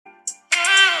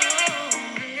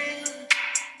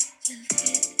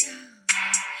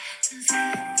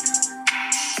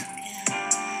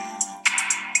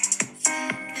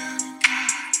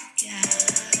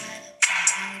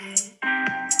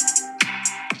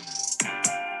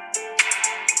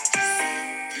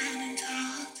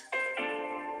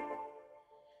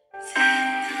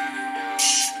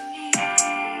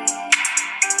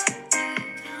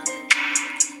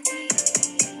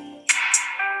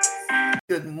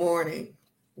morning.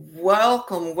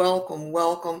 Welcome, welcome,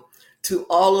 welcome to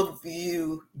all of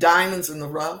you diamonds in the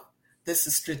rough. This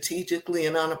is strategically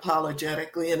and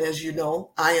unapologetically. And as you know,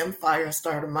 I am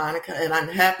Firestarter Monica, and I'm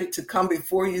happy to come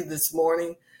before you this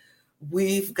morning.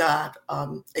 We've got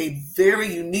a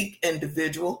very unique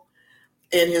individual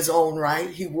in his own right.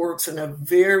 He works in a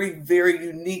very, very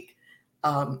unique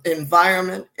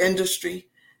environment, industry.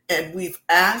 And we've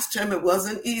asked him, it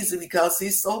wasn't easy because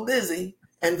he's so busy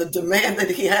and the demand that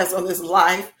he has on his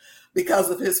life because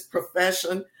of his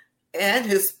profession and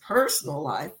his personal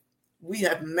life. We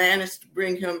have managed to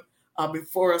bring him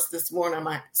before us this morning.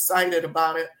 I'm excited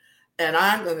about it. And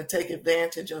I'm going to take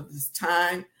advantage of this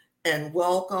time and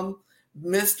welcome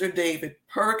Mr. David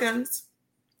Perkins.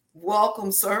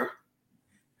 Welcome, sir.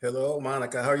 Hello,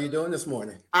 Monica. How are you doing this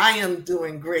morning? I am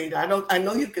doing great. I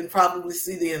know you can probably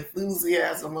see the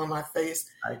enthusiasm on my face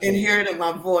and hear it in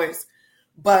my voice.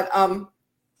 But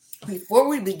before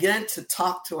we begin to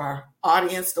talk to our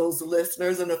audience, those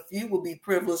listeners, and a few will be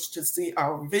privileged to see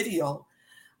our video,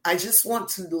 I just want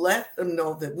to let them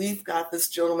know that we've got this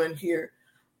gentleman here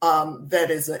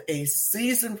that is a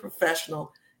seasoned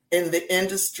professional in the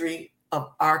industry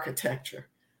of architecture.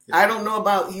 I don't know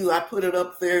about you. I put it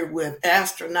up there with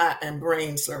astronaut and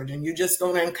brain surgeon. You just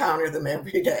don't encounter them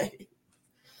every day.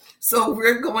 So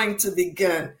we're going to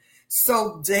begin.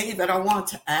 So David, I want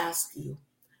to ask you,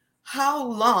 how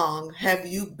long have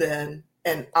you been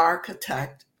an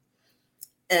architect?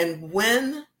 And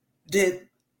when did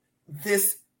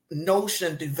this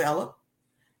notion develop?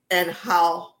 And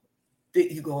how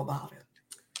did you go about it?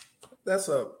 That's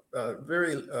a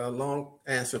very long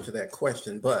answer to that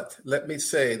question, but let me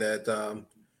say that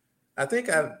I think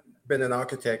I've been an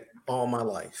architect all my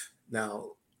life.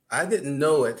 Now, I didn't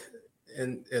know it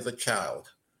as a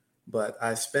child, but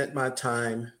I spent my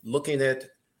time looking at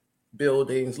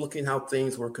buildings, looking how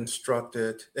things were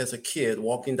constructed as a kid,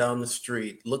 walking down the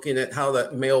street, looking at how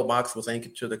that mailbox was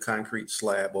anchored to the concrete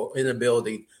slab, or in a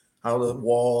building, how the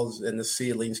walls and the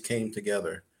ceilings came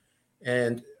together.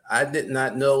 And I did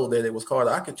not know that it was called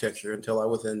architecture until I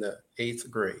was in the 8th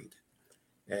grade.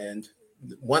 And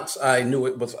once I knew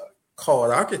it was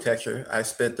called architecture, I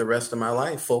spent the rest of my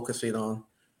life focusing on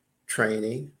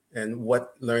training and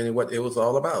learning what it was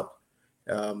all about.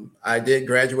 I did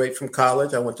graduate from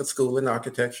college. I went to school in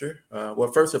architecture.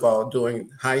 Well, first of all, during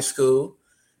high school,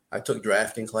 I took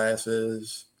drafting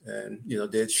classes and,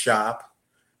 did shop,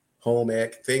 home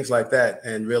ec, things like that,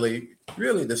 and really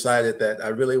decided that I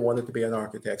really wanted to be an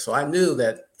architect. So I knew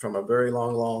that from a very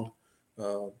long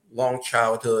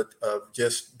childhood of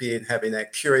just having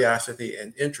that curiosity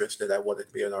and interest that I wanted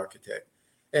to be an architect.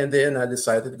 And then I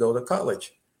decided to go to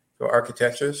college for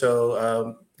architecture.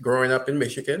 So growing up in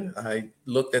Michigan, I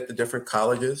looked at the different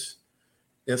colleges,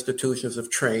 institutions of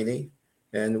training,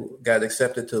 and got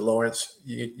accepted to Lawrence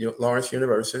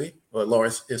University, or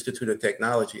Lawrence Institute of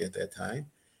Technology at that time,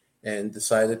 and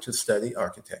decided to study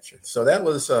architecture. So that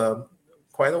was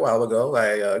quite a while ago.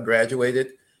 I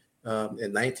graduated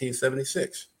in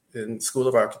 1976 in School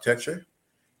of Architecture.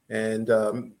 And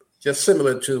just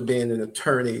similar to being an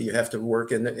attorney, you have to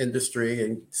work in the industry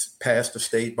and pass the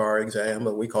state bar exam,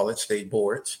 or we call it state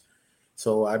boards.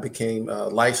 So I became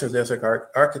licensed as an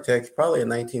architect probably in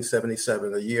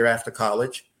 1977, a year after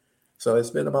college. So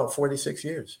it's been about 46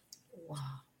 years. Wow,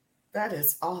 that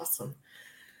is awesome.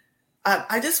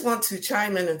 I just want to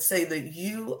chime in and say that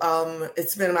you,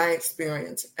 it's been my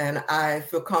experience, and I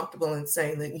feel comfortable in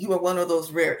saying that you are one of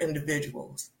those rare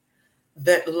individuals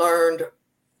that learned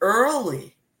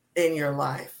early in your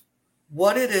life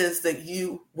what it is that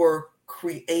you were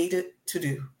created to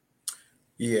do.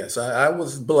 Yes, I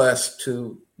was blessed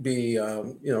to be,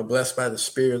 blessed by the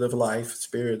spirit of life,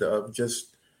 spirit of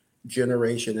just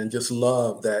generation and just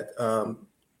love that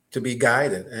to be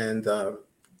guided. And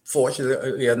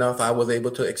fortunately enough, I was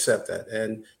able to accept that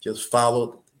and just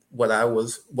followed what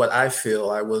I feel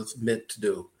I was meant to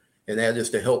do. And that is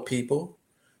to help people,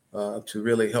 to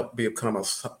really become a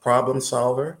problem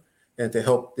solver, and to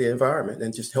help the environment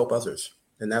and just help others.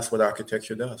 And that's what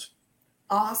architecture does.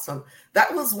 Awesome.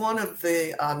 That was one of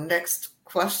the next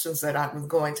questions that I was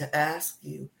going to ask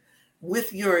you.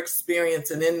 With your experience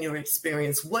and in your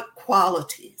experience, what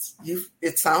qualities,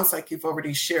 it sounds like you've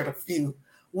already shared a few,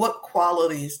 what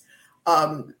qualities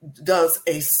does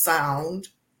a sound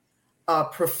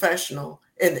professional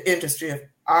in the industry of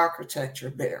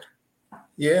architecture bear?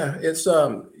 Yeah, it's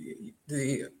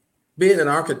being an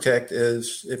architect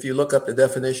is, if you look up the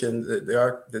definition,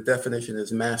 the definition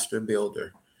is master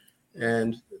builder.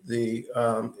 And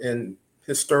in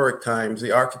historic times,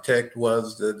 the architect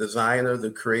was the designer, the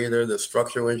creator, the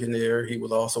structural engineer. He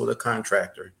was also the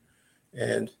contractor.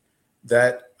 And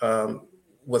that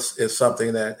is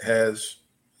something that has,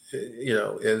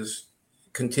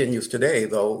 continues today,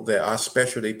 though there are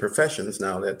specialty professions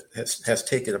now that has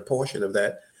taken a portion of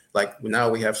that. Like now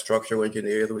we have structural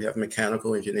engineers, we have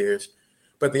mechanical engineers,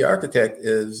 but the architect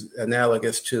is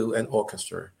analogous to an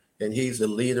orchestra, and he's the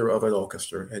leader of an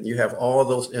orchestra. And you have all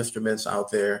those instruments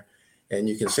out there, and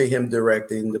you can see him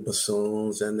directing the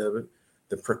bassoons and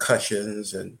the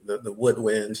percussions and the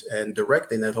woodwinds and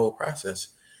directing that whole process.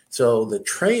 So the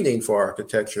training for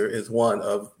architecture is one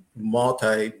of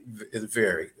is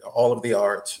varied. All of the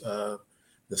arts,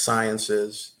 the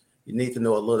sciences, you need to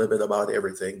know a little bit about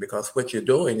everything, because what you're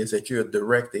doing is that you're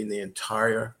directing the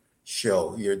entire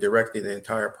show. You're directing the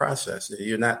entire process.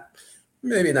 You're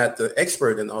maybe not the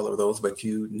expert in all of those, but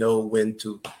you know when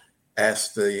to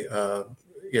ask the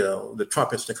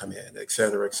trumpets to come in, et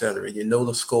cetera, et cetera. You know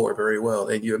the score very well,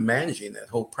 and you're managing that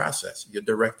whole process. You're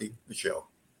directing the show.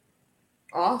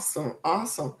 Awesome.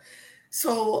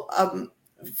 So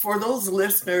for those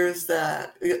listeners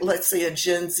that, let's say a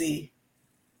Gen Z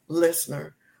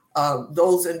listener,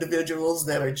 those individuals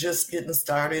that are just getting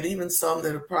started, even some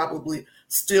that are probably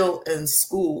still in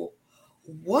school,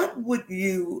 what would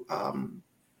you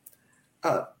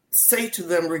say to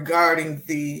them regarding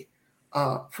the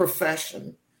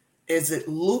profession? Is it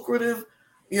lucrative?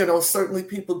 Certainly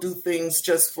people do things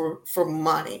just for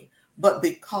money, but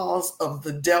because of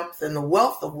the depth and the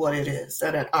wealth of what it is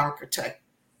that an architect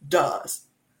does,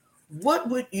 what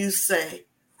would you say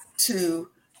to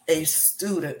a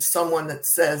student, someone that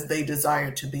says they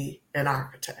desire to be an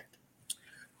architect?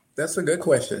 That's a good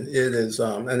question. It is,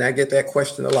 and I get that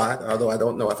question a lot, although I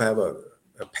don't know if I have a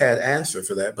pat answer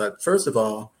for that. But first of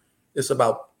all, it's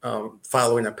about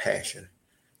following a passion.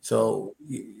 So,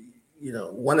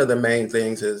 one of the main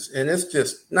things is, and it's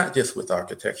just not just with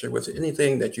architecture, with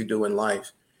anything that you do in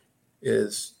life,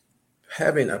 is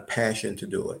having a passion to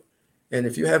do it. And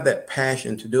if you have that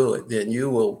passion to do it, then you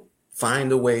will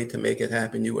find a way to make it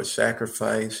happen. You will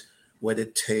sacrifice what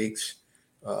it takes.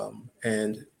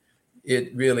 And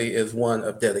it really is one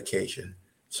of dedication.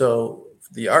 So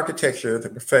the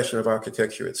profession of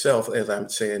architecture itself, as I'm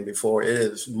saying before, it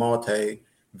is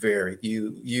multi-varied.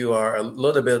 You are a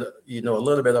little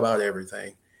bit about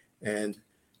everything. And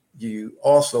you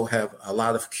also have a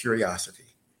lot of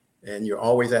curiosity, and you're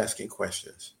always asking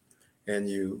questions, and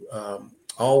you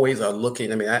always are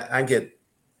looking. I mean,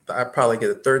 I probably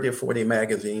get 30 or 40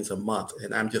 magazines a month,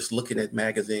 and I'm just looking at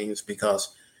magazines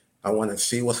because I want to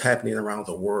see what's happening around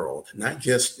the world, not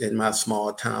just in my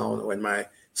small town or in my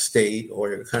state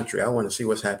or the country. I want to see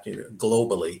what's happening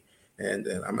globally. And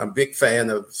I'm a big fan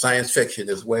of science fiction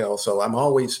as well. So I'm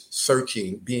always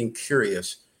searching, being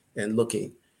curious and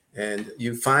looking. And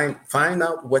you find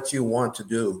out what you want to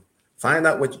do, find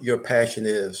out what your passion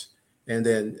is. And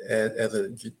then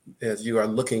as you are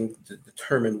looking to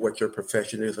determine what your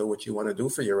profession is or what you want to do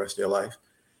for your rest of your life,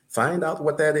 find out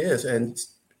what that is, and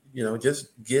just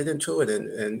get into it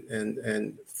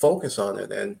and focus on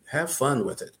it and have fun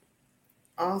with it.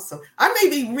 Awesome. I may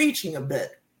be reaching a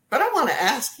bit, but I want to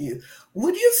ask you,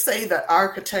 would you say that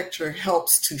architecture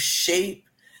helps to shape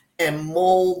and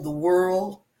mold the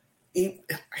world,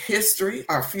 history,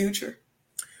 our future?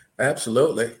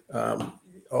 Absolutely.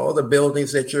 All the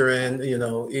buildings that you're in,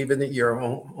 even in your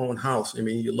own house. I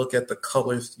mean, you look at the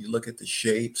colors, you look at the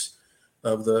shapes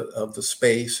of the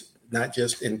space, not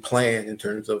just in plan in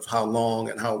terms of how long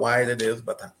and how wide it is,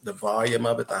 but the volume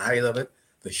of it, the height of it,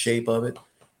 the shape of it.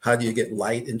 How do you get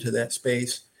light into that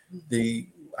space?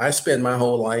 I spend my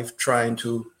whole life trying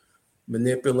to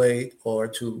manipulate or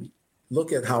to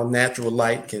look at how natural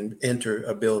light can enter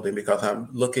a building, because I'm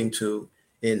looking to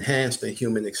enhance the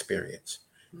human experience.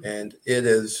 And it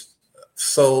is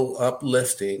so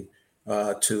uplifting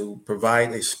to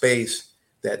provide a space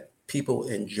that people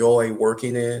enjoy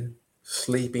working in,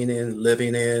 sleeping in,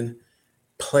 living in,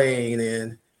 playing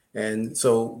in. And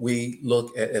so we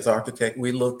look at, as architects,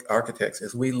 we look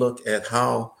at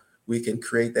how we can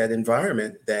create that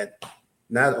environment that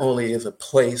not only is a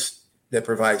place that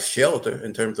provides shelter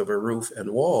in terms of a roof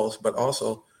and walls, but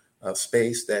also a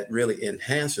space that really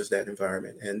enhances that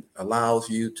environment and allows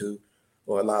humans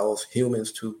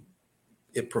to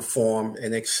perform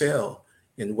and excel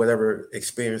in whatever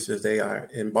experiences they are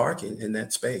embarking in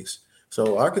that space.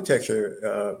 So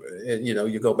architecture,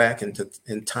 you go back in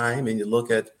time and you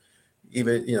look at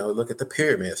the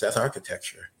pyramids. That's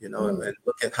architecture, and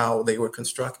look at how they were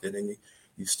constructed, and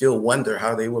you still wonder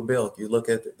how they were built. You look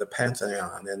at the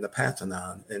Pantheon and the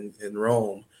Parthenon in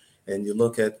Rome, and you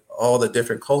look at all the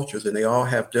different cultures, and they all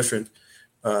have different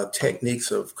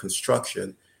techniques of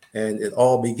construction. And it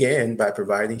all began by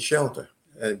providing shelter,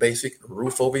 a basic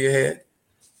roof over your head,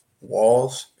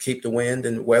 walls keep the wind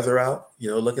and weather out.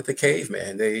 Look at the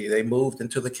caveman. They moved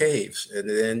into the caves, and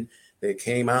then they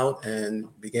came out and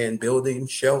began building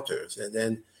shelters, and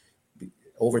then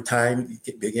over time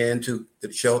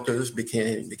the shelters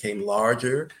became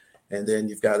larger, and then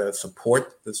you've got to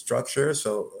support the structure.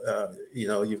 So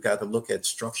you've got to look at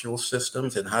structural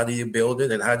systems and how do you build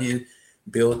it, and how do you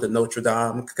build the Notre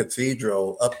Dame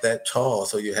Cathedral up that tall.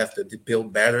 So you have to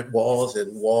build battered walls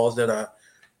and walls that are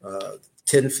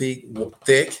 10 feet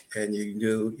thick, and you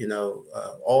do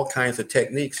all kinds of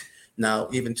techniques. Now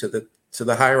even to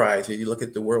the high rise, you look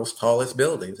at the world's tallest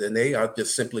buildings, and they are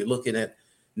just simply looking at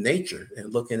nature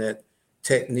and looking at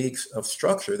techniques of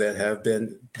structure that have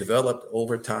been developed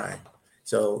over time.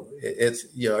 So it's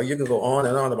you can go on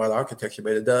and on about architecture,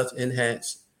 but it does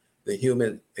enhance the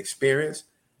human experience.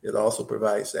 It also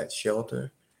provides that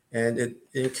shelter, and it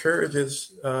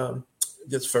encourages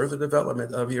just further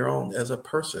development of your own as a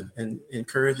person, and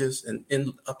encourages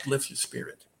and uplifts your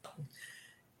spirit.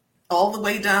 All the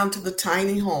way down to the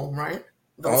tiny home, right?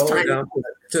 All the way down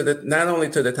to not only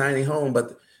to the tiny home,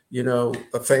 but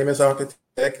a famous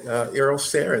architect, Earl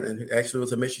Sarin, who actually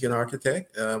was a Michigan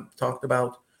architect, talked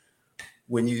about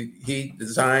when he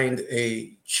designed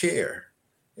a chair.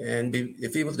 And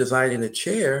if he was designing a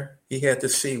chair, he had to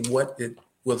see what it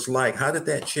was like. How did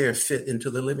that chair fit into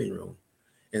the living room?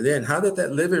 And then how did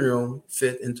that living room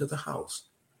fit into the house?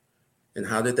 And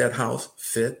how did that house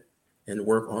fit and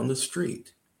work on the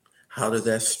street? How did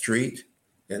that street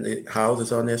and the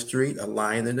houses on that street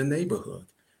align in the neighborhood?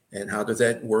 And how does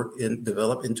that work and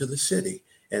develop into the city?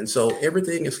 And so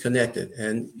everything is connected.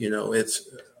 And, it's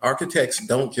architects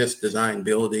don't just design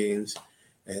buildings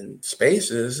and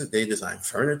spaces. They design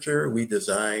furniture. We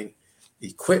design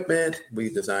equipment. We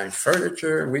design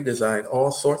furniture. We design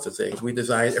all sorts of things. We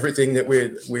design everything that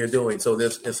we're doing. So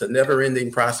it's a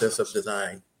never-ending process of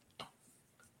design.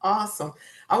 Awesome.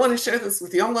 I want to share this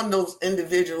with you. I'm one of those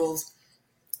individuals.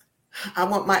 I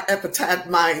want my epitaph,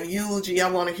 my eulogy. I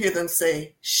want to hear them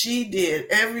say, she did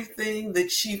everything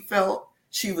that she felt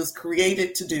she was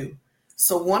created to do.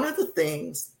 So one of the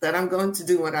things that I'm going to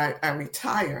do when I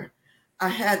retire, I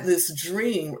had this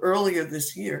dream earlier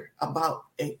this year about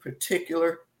a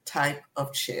particular type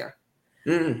of chair.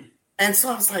 Mm. And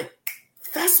so I was like,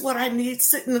 that's what I need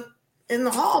sitting in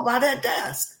the hall by that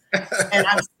desk. And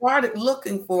I started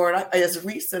looking for it as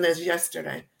recent as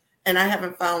yesterday, and I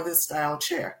haven't found this style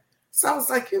chair. So I was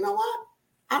like, you know what?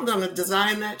 I'm going to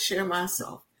design that chair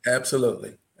myself.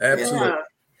 Absolutely. Yeah.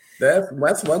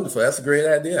 That's wonderful. That's a great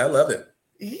idea. I love it.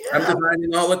 Yeah. I'm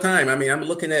designing all the time. I mean, I'm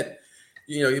looking at,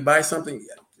 you buy something,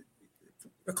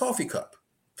 a coffee cup.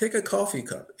 Take a coffee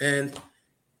cup, and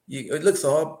it looks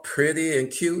all pretty and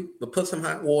cute, but put some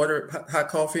hot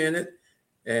coffee in it,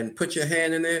 and put your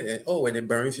hand in it, and it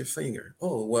burns your finger.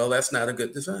 Oh, well, that's not a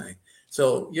good design.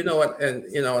 So,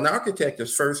 an architect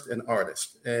is first an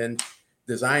artist, and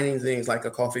designing things like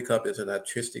a coffee cup is an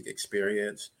artistic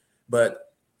experience.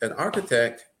 But an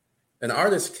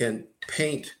artist can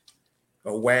paint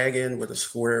a wagon with a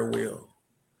square wheel,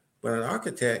 but an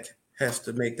architect has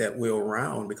to make that wheel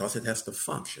round because it has to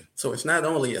function. So it's not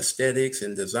only aesthetics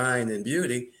and design and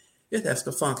beauty, it has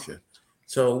to function.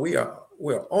 So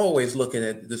we're always looking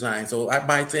at design. So I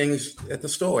buy things at the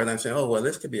store, and I'm saying, oh, well,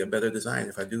 this could be a better design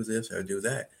if I do this or do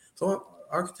that. So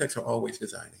architects are always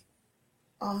designing.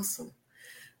 Awesome.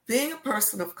 Being a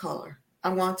person of color, I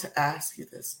want to ask you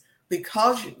this,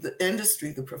 because the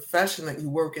industry, the profession that you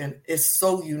work in is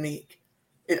so unique.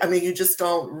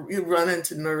 You run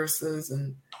into nurses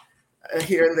and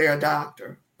here and there a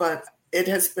doctor, but it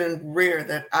has been rare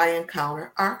that I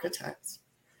encounter architects.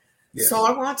 Yes. So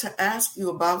I want to ask you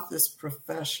about this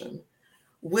profession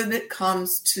when it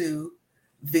comes to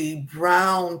the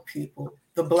brown people,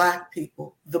 the Black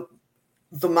people, the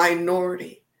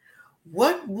minority.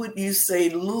 What would you say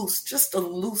just a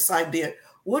loose idea?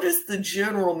 What is the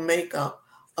general makeup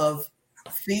of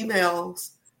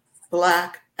females,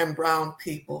 Black and brown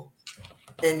people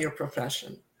in your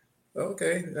profession?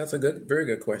 Okay, that's a very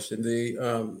good question.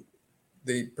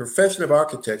 The profession of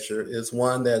architecture is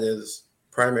one that is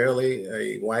primarily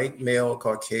a white, male,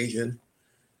 Caucasian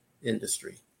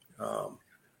industry.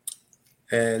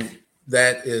 And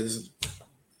that is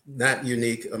not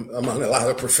unique among a lot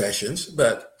of professions,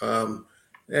 but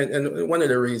and one of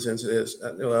the reasons is,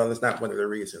 well, it's not one of the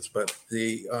reasons, but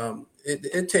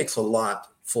it takes a lot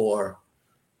for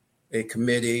a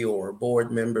committee or board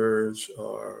members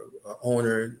or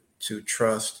owner to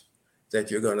trust that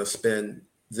you're going to spend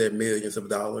their millions of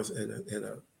dollars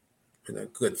in a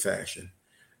good fashion.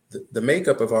 The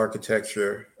makeup of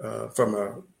architecture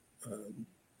from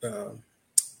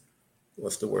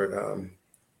what's the word?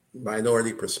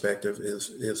 minority perspective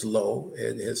is low.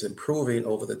 It is improving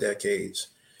over the decades.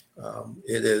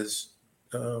 It is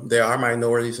there are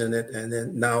minorities in it, and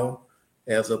then now,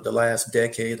 as of the last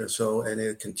decade or so, and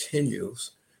it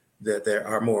continues, that there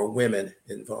are more women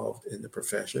involved in the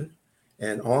profession,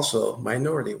 and also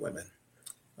minority women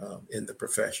in the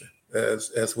profession,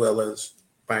 as well as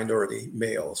minority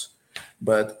males.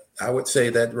 But I would say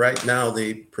that right now,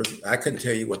 I couldn't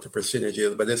tell you what the percentage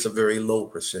is, but it's a very low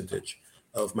percentage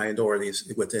of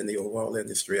minorities within the overall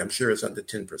industry. I'm sure it's under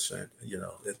 10%.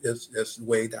 It's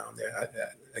way down there.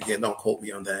 Again, don't quote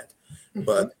me on that,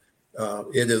 but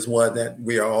it is one that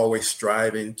we are always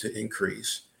striving to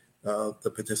increase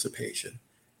the participation.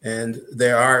 And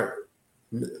there are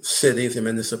cities and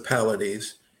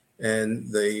municipalities,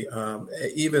 and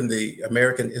even the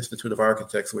American Institute of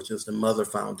Architects, which is the mother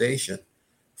foundation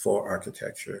for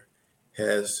architecture,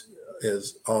 is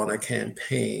on a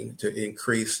campaign to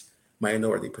increase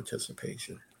minority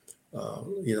participation.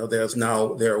 There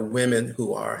are women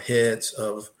who are heads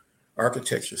of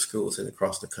architecture schools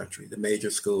across the country, the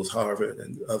major schools, Harvard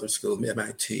and other schools,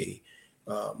 MIT.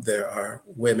 There are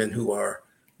women who are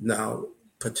now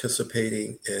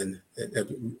participating in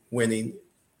winning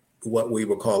what we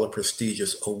would call a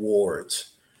prestigious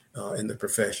awards in the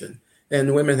profession.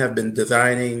 And women have been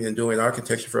designing and doing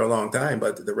architecture for a long time,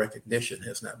 but the recognition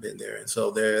has not been there. And so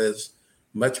there is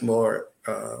much more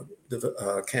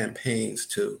campaigns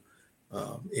to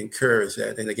encourage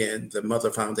that. And again, the Mother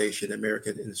Foundation,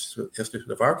 American Institute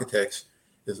of Architects,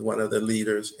 is one of the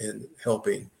leaders in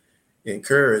helping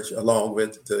encourage, along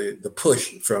with the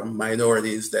push from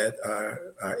minorities that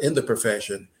are in the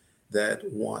profession that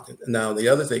want it. Now, the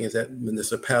other thing is that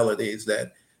municipalities,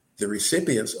 that the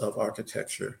recipients of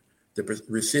architecture, the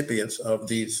recipients of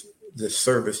this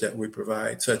service that we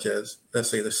provide, such as, let's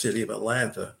say, the city of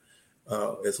Atlanta,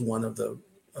 is one of the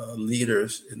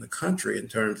leaders in the country in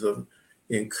terms of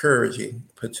encouraging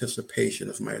participation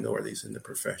of minorities in the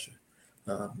profession,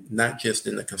 not just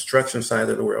in the construction side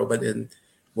of the world, but in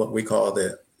what we call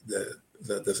the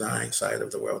design side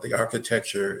of the world, the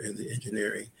architecture and the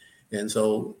engineering. And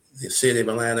so the city of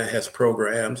Atlanta has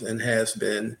programs, and has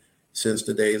been since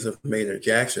the days of Maynard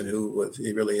Jackson,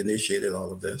 he really initiated all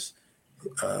of this,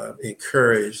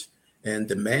 encouraged and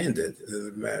demanded, as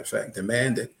a matter of fact,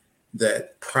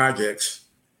 that projects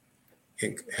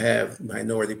have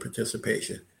minority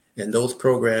participation. And those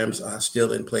programs are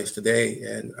still in place today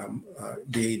and are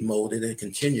being molded and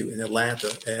continue in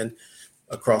Atlanta and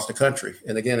across the country.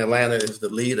 And again, Atlanta is the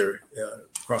leader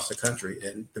across the country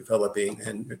in developing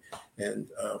and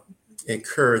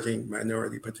encouraging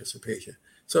minority participation.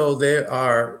 So there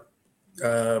are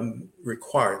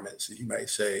requirements, you might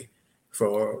say,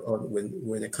 for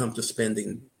when it comes to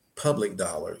spending public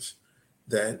dollars,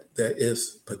 that there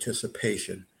is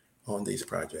participation on these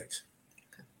projects.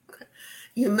 Okay.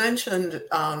 You mentioned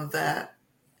that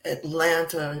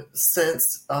Atlanta,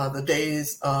 since the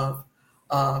days of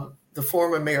the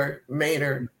former Mayor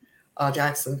Maynard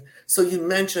Jackson. So you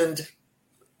mentioned,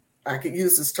 I could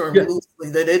use this term loosely,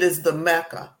 that it is the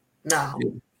Mecca now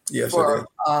for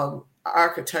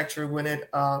architecture when it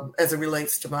as it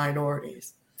relates to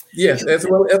minorities. Yes, as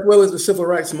well as the civil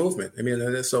rights movement. I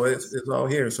mean, so it's all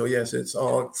here. So yes, it's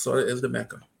all sort of is the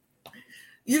Mecca.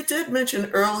 You did mention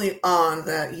early on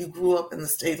that you grew up in the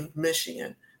state of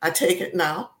Michigan. I take it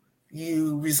now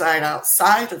you reside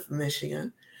outside of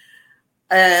Michigan.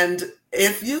 And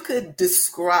if you could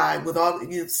describe, with all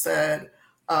that you've said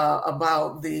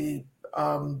about the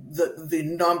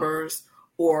numbers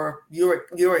or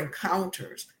your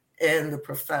encounters in the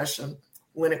profession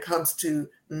when it comes to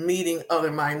meeting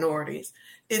other minorities,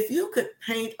 if you could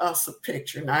paint us a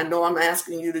picture, and I know I'm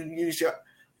asking you to use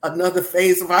another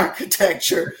phase of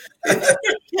architecture, if you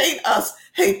could paint us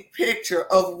a picture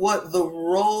of what the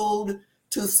road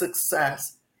to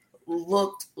success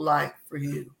looked like for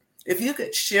you. If you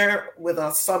could share with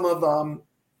us some of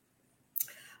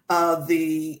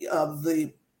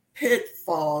the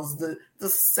pitfalls, the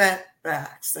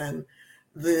setbacks, and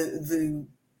the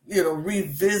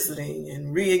revisiting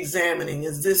and re-examining,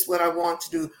 is this what I want to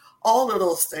do? All of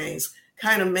those things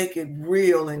kind of make it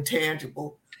real and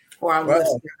tangible for our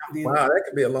listeners. Wow, that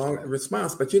could be a long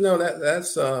response, but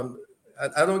that's I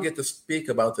don't get to speak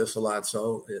about this a lot,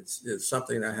 so it's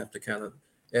something I have to kind of,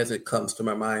 as it comes to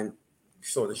my mind,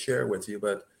 sort of share with you.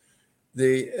 But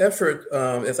the effort,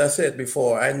 as I said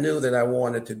before, I knew that I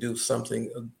wanted to do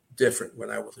something different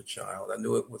when I was a child. I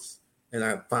knew it was, and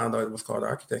I found out it was called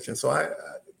architecture. And so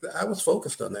I was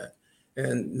focused on that,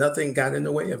 and nothing got in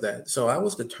the way of that. So I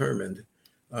was determined.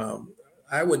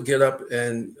 I would get up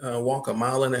and walk 1.5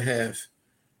 miles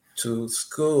to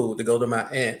school to go to my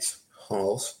aunt's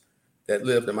house that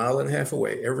lived a mile and a half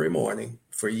away every morning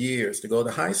for years to go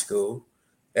to high school,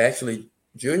 actually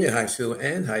junior high school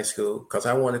and high school, because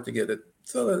I wanted to get a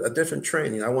different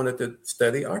training. I wanted to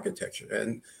study architecture.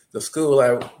 And the school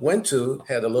I went to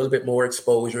had a little bit more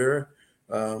exposure.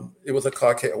 It was a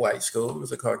white school. It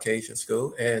was a Caucasian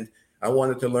school. And I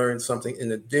wanted to learn something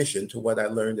in addition to what I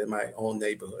learned in my own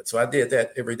neighborhood. So I did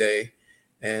that every day.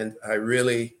 And I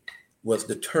really was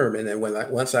determined. And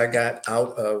once I got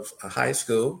out of high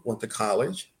school, went to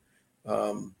college.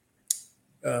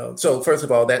 So first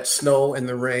of all, that snow and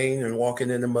the rain and walking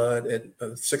in the mud at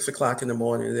 6 o'clock in the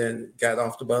morning, and then got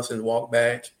off the bus and walked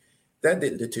back, that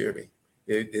didn't deter me.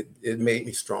 It made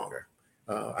me stronger.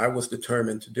 I was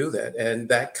determined to do that. And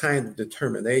that kind of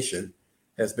determination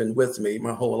has been with me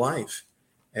my whole life.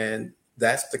 And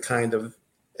that's the kind of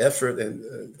effort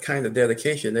and kind of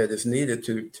dedication that is needed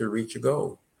to reach a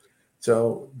goal.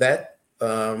 So that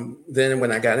then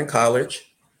when I got in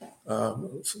college,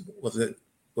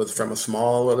 was from a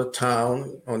small little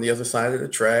town on the other side of the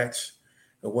tracks.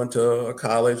 I went to a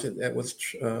college that was,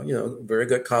 a very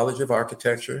good college of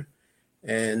architecture.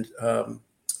 And the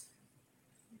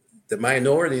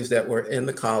minorities that were in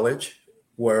the college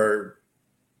were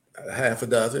half a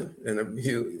dozen in a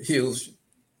huge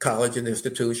college and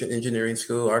institution, engineering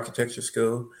school, architecture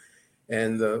school.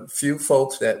 And the few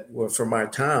folks that were from my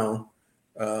town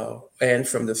and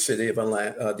from the city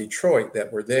of Detroit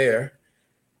that were there,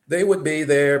 they would be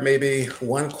there maybe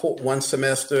one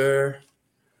semester,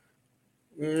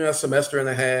 a semester and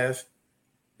a half.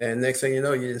 And next thing you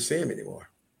know, you didn't see them anymore.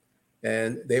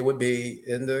 And they would be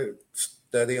in the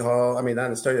study hall. I mean, not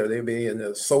in the study hall, they'd be in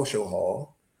the social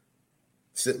hall,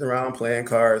 sitting around playing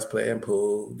cards, playing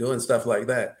pool, doing stuff like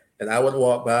that. And I would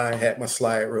walk by, had my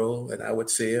slide rule, and I would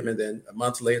see them. And then a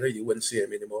month later, you wouldn't see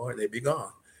them anymore, and they'd be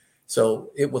gone.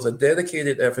 So it was a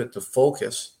dedicated effort to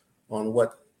focus on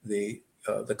what the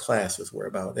classes were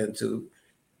about, and to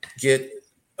get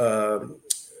to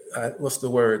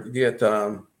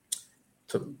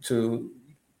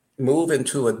move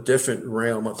into a different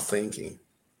realm of thinking,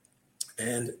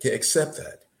 and to accept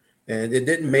that. And it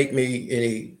didn't make me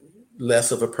any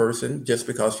less of a person just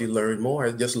because you learn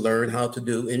more. Just learn how to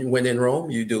do. And when in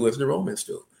Rome, you do as the Romans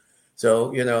do.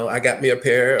 So, I got me a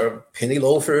pair of penny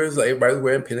loafers. Everybody's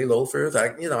wearing penny loafers. I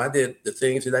did the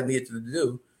things that I needed to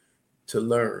do to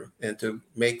learn and to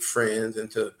make friends and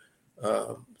to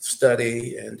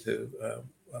study and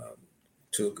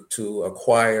to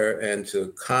acquire and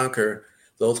to conquer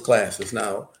those classes.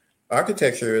 Now,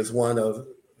 architecture is one of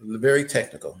very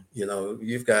technical.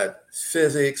 You've got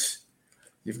physics,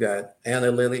 you've got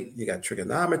analytic, you got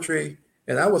trigonometry,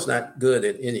 and I was not good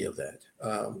at any of that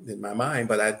in my mind.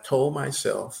 But I told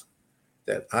myself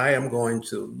that I am going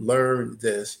to learn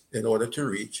this in order to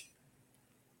reach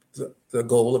the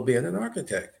goal of being an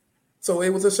architect. So it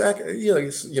was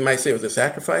you might say it was a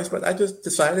sacrifice, but I just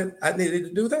decided I needed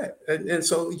to do that. And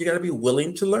so you got to be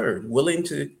willing to learn, willing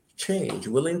to change,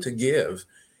 willing to give.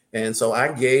 And so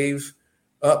I gave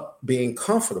up being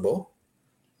comfortable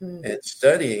and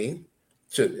studying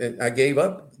and I gave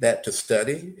up that to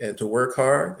study and to work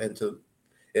hard and to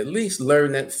at least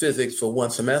learn that physics for one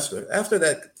semester. After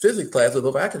that physics class was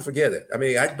over, I can forget it. I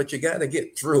mean, but you got to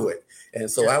get through it. And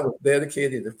so I was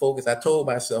dedicated and focused. I told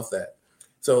myself that.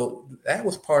 So that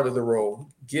was part of the role,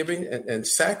 giving and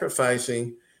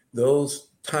sacrificing those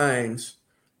times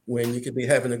when you could be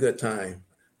having a good time.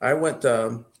 I went,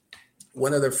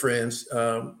 one of the friends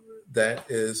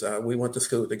we went to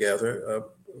school together, a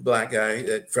Black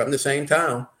guy from the same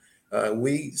town.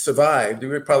 We survived. We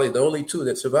were probably the only two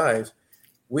that survived.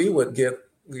 We would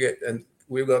and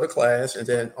we would go to class. And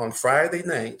then on Friday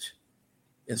night,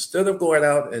 instead of going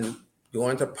out and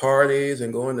going to parties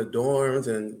and going to dorms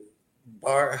and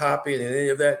bar hopping and any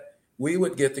of that, we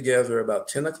would get together about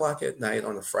 10 o'clock at night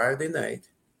on a Friday night,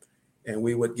 and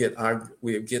we would get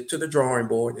to the drawing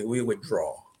board and we would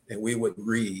draw and we would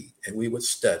read and we would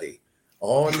study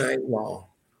all night long.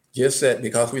 Just that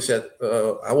because we said,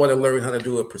 I want to learn how to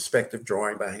do a perspective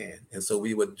drawing by hand. And so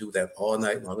we would do that all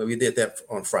night long. And we did that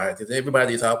on Fridays.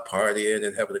 Everybody's out partying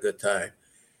and having a good time.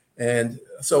 And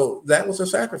so that was a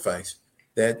sacrifice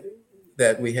that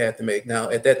we had to make. Now,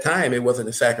 at that time, it wasn't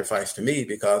a sacrifice to me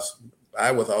because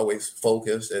I was always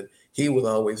focused and he was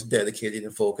always dedicated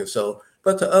and focused. So,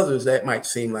 but to others, that might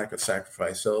seem like a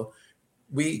sacrifice. So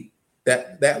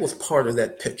that was part of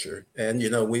that picture. And,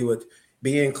 we would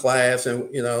be in class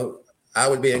and, I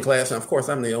would be in class. And of course,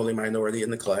 I'm the only minority in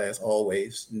the class,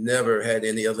 always. Never had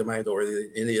any other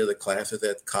minority in any other classes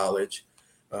at college.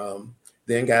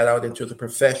 Then got out into the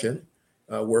profession,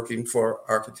 working for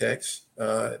architects,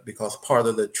 because part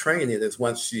of the training is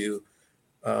once you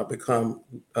become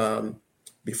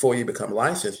before you become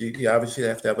licensed. You obviously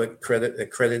have to have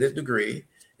accredited degree,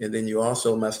 and then you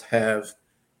also must have,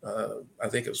 I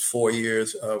think it was 4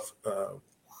 years of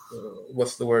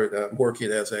what's the word?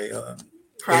 Working as a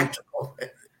practical.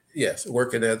 Yes,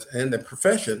 working as in the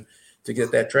profession to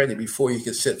get that training before you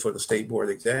can sit for the state board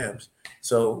exams.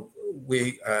 So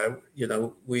I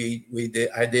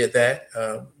did that,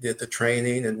 did the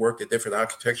training and worked at different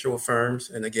architectural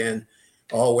firms. And again,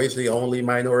 always the only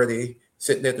minority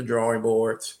sitting at the drawing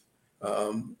boards.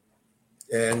 And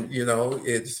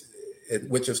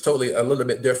which is totally a little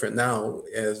bit different now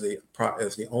as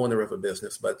the owner of a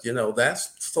business. But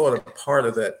that's sort of part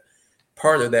of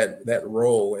that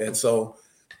role. And so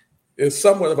it's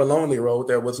somewhat of a lonely road.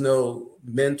 There was no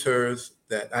mentors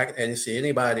that I didn't see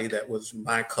anybody that was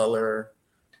my color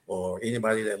or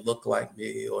anybody that looked like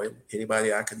me or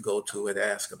anybody I could go to and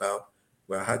ask about,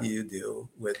 well, how do you deal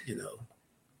with,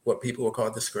 what people will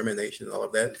call discrimination and all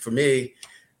of that. For me,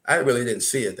 I really didn't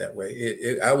see it that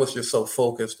way. I was just so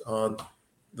focused on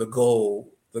the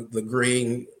goal, the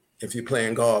green. If you're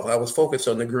playing golf, I was focused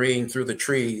on the green through the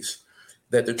trees,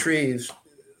 that the trees,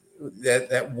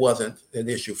 that wasn't an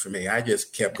issue for me. I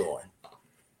just kept going.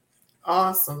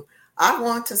 Awesome. I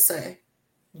want to say,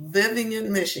 living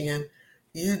in Michigan,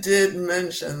 you did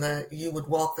mention that you would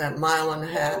walk that 1.5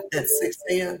 miles at 6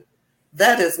 a.m.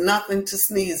 That is nothing to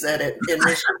sneeze at it in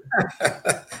Michigan.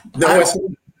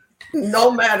 No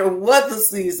matter what the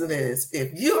season is,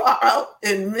 if you are out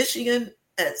in Michigan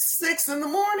at 6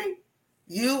 a.m,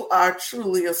 you are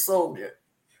truly a soldier.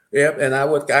 Yep, and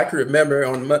I could remember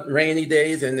on rainy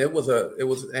days, and it was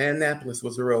Annapolis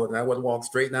was the road, and I would walk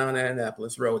straight down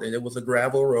Annapolis Road, and it was a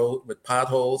gravel road with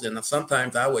potholes, and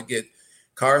sometimes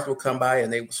cars would come by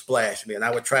and they would splash me, and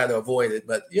I would try to avoid it,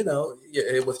 but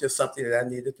it was just something that I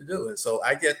needed to do, and so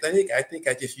I think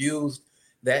I just used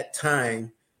that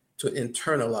time to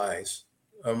internalize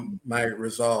my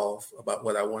resolve about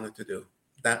what I wanted to do,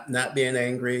 not being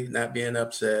angry, not being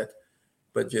upset,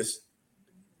 but just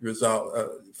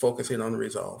focusing on the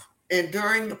resolve. And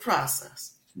during the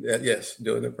process. Yes,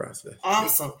 during the process.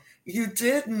 Awesome. You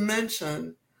did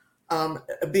mention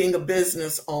being a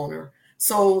business owner.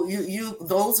 So you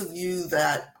those of you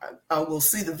that will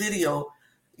see the video,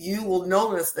 you will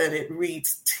notice that it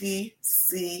reads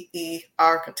TCE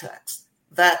Architects.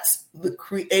 That's the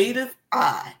Creative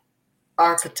Eye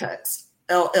Architects,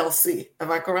 LLC.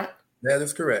 Am I correct? That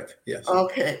is correct, yes.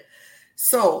 Okay.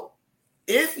 So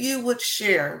if you would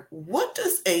share, what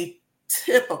does a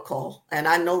typical, and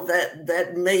I know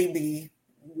that may be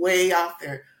way out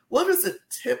there, what does a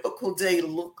typical day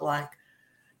look like,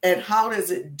 and how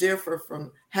does it differ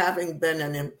from having been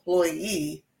an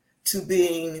employee to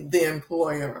being the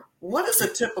employer? What does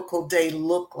a typical day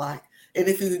look like? And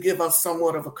if you could give us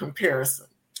somewhat of a comparison.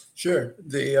 Sure.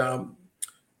 The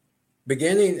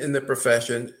beginning in the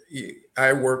profession,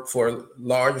 I work for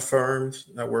large firms,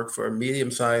 I work for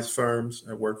medium-sized firms,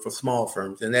 I work for small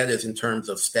firms, and that is in terms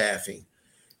of staffing,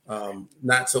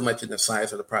 not so much in the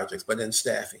size of the projects, but in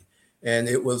staffing. And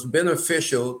it was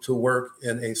beneficial to work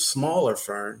in a smaller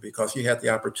firm because you had the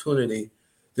opportunity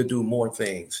to do more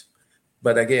things.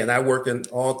 But again, I worked in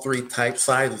all three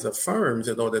sizes of firms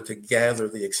in order to gather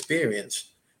the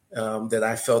experience that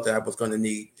I felt that I was going to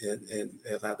need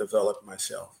as I developed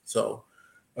myself. So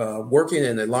working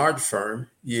in a large firm,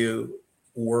 you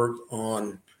work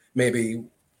on maybe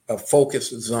a focus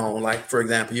zone. Like, for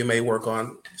example, you may work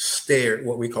on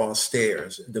what we call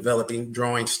stairs,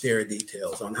 drawing stair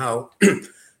details on how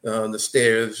the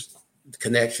stairs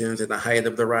connections and the height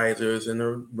of the risers and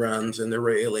the runs and the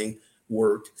railing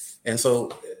work. And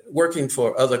so working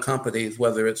for other companies,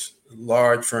 whether it's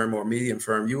large firm or medium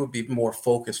firm, you would be more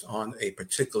focused on a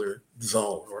particular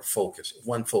zone or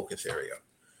one focus area.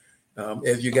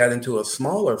 If you got into a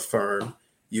smaller firm,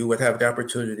 you would have the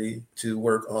opportunity to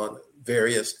work on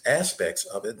various aspects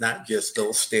of it, not just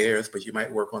those stairs, but you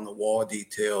might work on the wall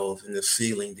details and the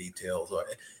ceiling details or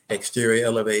exterior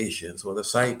elevations or the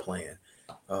site plan.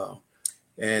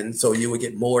 And so you would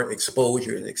get more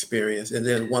exposure and experience. And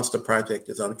then once the project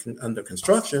is under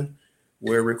construction,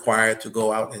 we're required to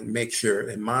go out and make sure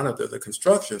and monitor the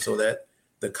construction so that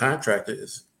the contractor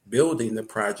is building the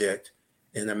project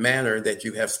in a manner that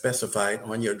you have specified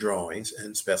on your drawings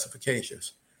and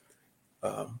specifications.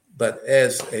 But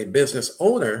as a business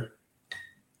owner,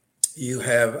 you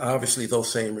have obviously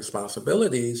those same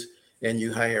responsibilities, and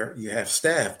you have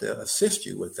staff to assist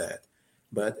you with that.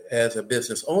 But as a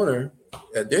business owner,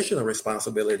 additional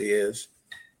responsibility is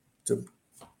to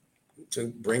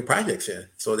bring projects in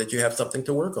so that you have something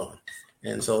to work on.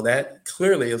 And so that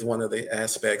clearly is one of the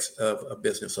aspects of a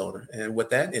business owner. And what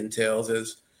that entails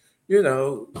is,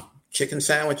 chicken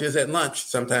sandwiches at lunch,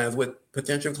 sometimes with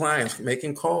potential clients,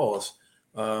 making calls,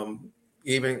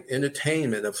 even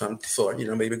entertainment of some sort,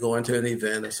 maybe going to an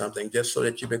event or something, just so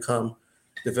that you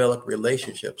develop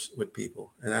relationships with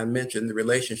people. And I mentioned the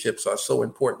relationships are so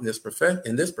important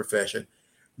in this profession,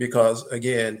 because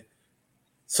again,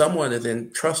 someone is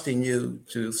entrusting you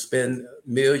to spend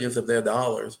millions of their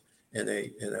dollars in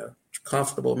a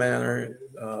comfortable manner,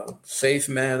 safe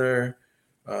manner.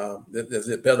 There's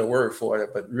a better word for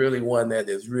it, but really one that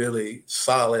is really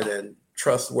solid and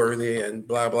trustworthy and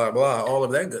blah, blah, blah, all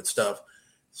of that good stuff.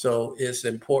 So it's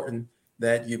important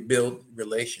that you build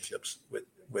relationships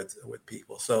with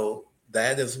people. So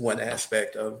that is one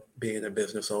aspect of being a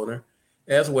business owner,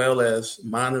 as well as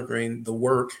monitoring the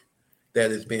work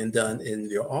that is being done in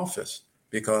your office,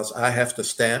 because I have to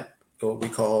stamp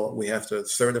we have to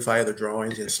certify the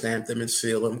drawings and stamp them and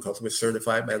seal them, because we're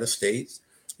certified by the states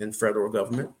and federal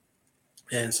government.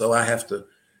 And so I have to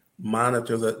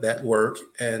monitor that work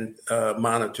and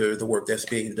monitor the work that's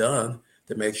being done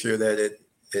to make sure that it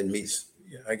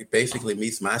basically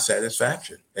meets my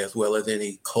satisfaction, as well as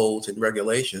any codes and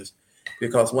regulations.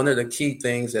 Because one of the key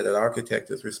things that an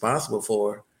architect is responsible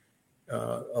for,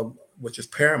 which is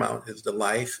paramount, is the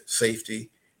life, safety,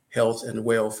 health, and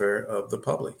welfare of the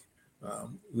public.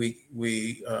 You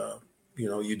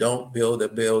don't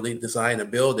design a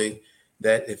building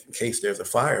that if in case there's a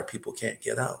fire, people can't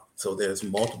get out. So there's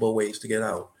multiple ways to get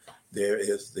out. There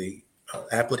is the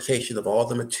application of all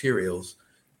the materials,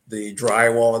 the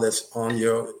drywall that's on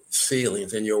your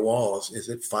ceilings and your walls. Is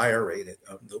it fire rated?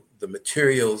 The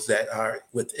materials that are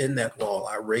within that wall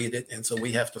are rated. And so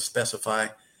we have to specify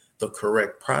the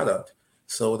correct product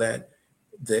so that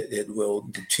it will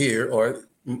deter or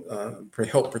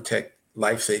help protect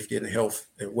life, safety, and health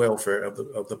and welfare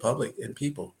of the public and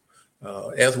people,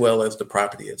 as well as the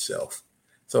property itself.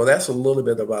 So that's a little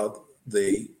bit about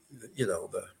the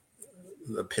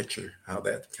picture, how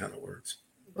that kind of works.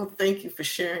 Well, thank you for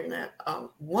sharing that.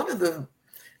 One of the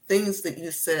things that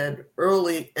you said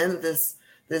early in this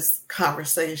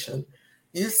conversation,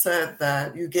 you said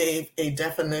that you gave a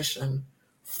definition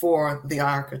for the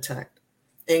architect,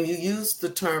 and you used the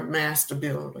term master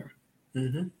builder.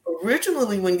 Mm-hmm.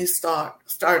 Originally, when you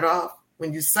started off,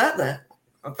 when you said that,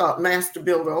 I thought master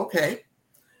builder, okay,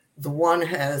 the one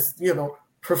has,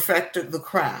 perfected the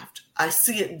craft. I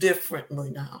see it differently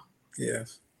now.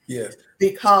 Yes.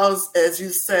 Because, as you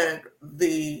said,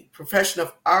 the profession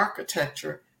of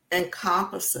architecture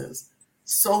encompasses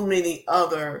so many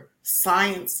other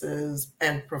sciences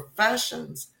and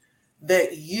professions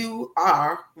that you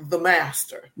are the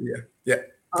master. Yeah.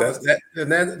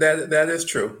 That is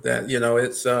true. That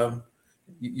it's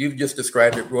you've just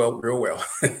described it real well.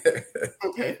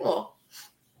 Okay, well.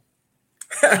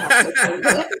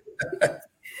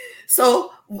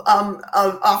 So,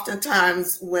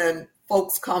 oftentimes when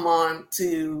folks come on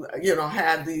to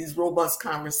have these robust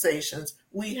conversations,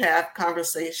 we have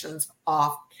conversations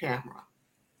off camera.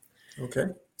 Okay.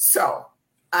 So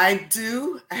I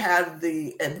do have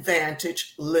the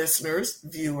advantage, listeners,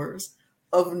 viewers,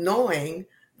 of knowing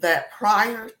that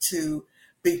prior to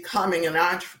becoming an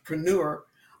entrepreneur,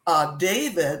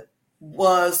 David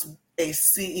was a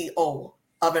CEO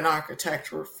of an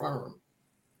architectural firm.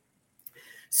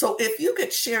 So if you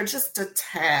could share just a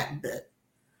tad bit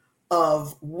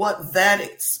of what that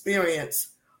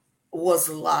experience was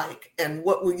like and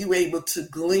what were you able to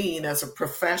glean as a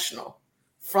professional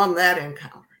from that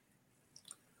encounter?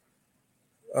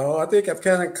 Oh, I think I've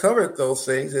kind of covered those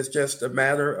things. It's just a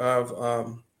matter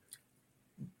of,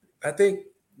 I think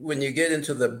when you get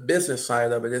into the business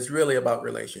side of it, it's really about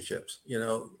relationships,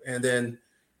 and then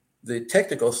the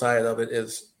technical side of it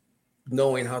is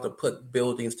knowing how to put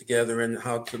buildings together and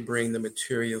how to bring the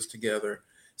materials together.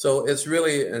 So it's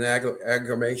really an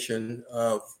aggregation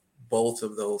of both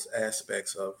of those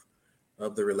aspects of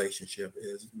the relationship,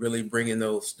 is really bringing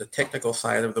the technical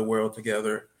side of the world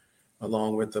together,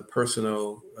 along with the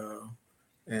personal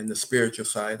and the spiritual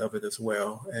side of it as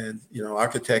well. And,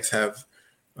 architects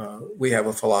we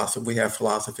have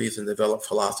philosophies and develop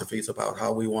philosophies about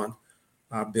how we want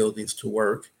our buildings to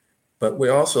work. But we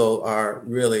also are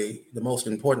really, the most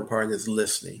important part is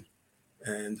listening.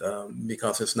 And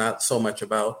because it's not so much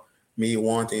about me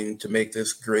wanting to make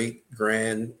this great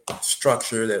grand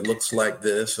structure that looks like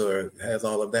this or has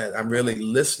all of that. I'm really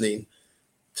listening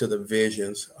to the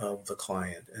visions of the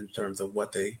client in terms of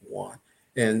what they want.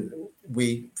 And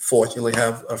we fortunately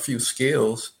have a few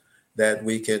skills that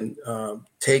we can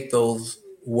take those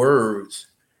words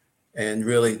and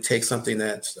really take something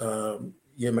that's,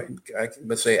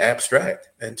 let's say abstract,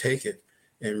 and take it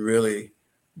and really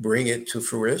bring it to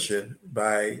fruition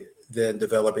by then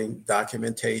developing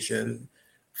documentation,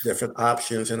 different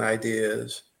options and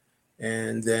ideas,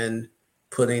 and then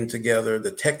putting together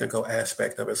the technical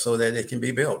aspect of it so that it can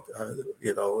be built.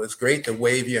 It's great to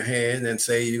wave your hand and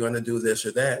say you're going to do this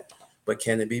or that, but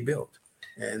can it be built?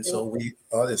 And so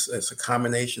it's a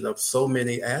combination of so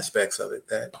many aspects of it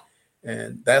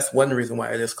and that's one reason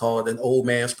why it is called an old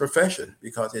man's profession,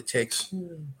 because it takes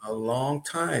a long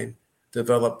time to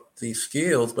develop these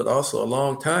skills, but also a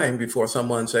long time before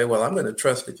someone say, well, I'm going to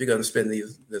trust that you're going to spend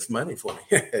this money for me.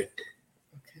 Okay,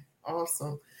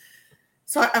 awesome.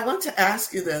 So I want to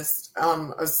ask you this.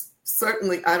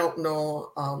 Certainly, I don't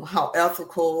know how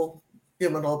ethical,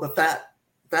 but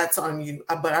that's on you.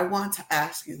 But I want to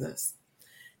ask you this.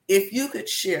 If you could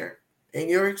share in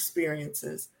your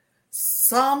experiences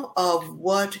some of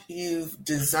what you've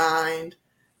designed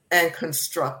and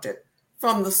constructed,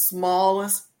 from the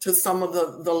smallest to some of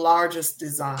the largest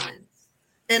designs.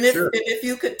 And if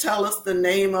you could tell us the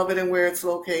name of it and where it's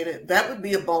located, that would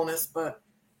be a bonus, but.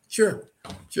 Sure.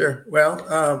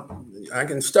 Well, I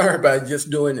can start by just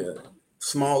doing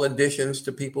small additions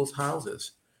to people's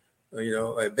houses,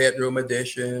 a bedroom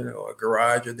addition or a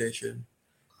garage addition,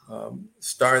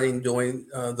 starting doing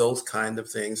those kind of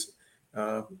things.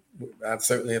 I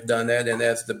certainly have done that. And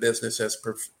as the business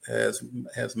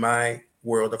has my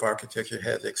world of architecture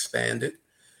has expanded,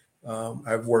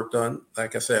 I've worked on,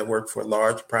 like I said, I worked for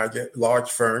large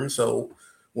firms. So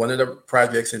one of the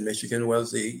projects in Michigan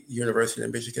was the University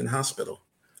of Michigan Hospital.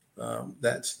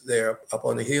 That's there up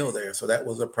on the hill there. So that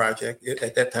was a project.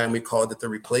 At that time, we called it the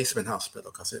replacement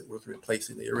hospital because it was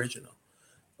replacing the original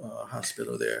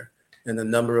hospital there. And the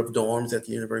number of dorms at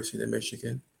the University of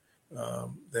Michigan.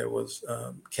 There was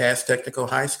Cass Technical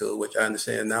High School, which I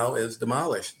understand now is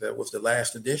demolished. That was the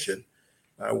last addition.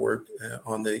 I worked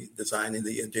on the designing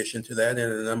the addition to that,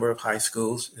 and a number of high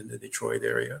schools in the Detroit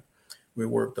area we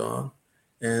worked on.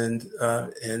 And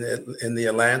in the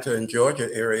Atlanta and Georgia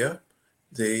area,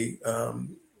 the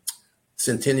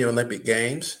Centennial Olympic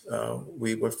Games,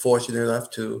 we were fortunate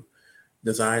enough to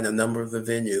design a number of the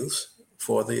venues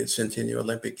for the Centennial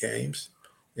Olympic Games,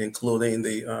 including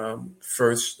the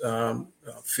first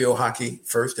field hockey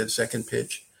first and second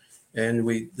pitch. And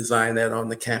we designed that on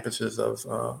the campuses of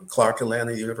Clark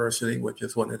Atlanta University, which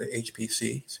is one of the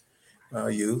HPCs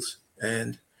used,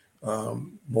 and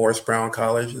Morris Brown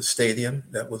College, the stadium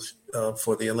that was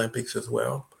for the Olympics as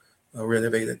well.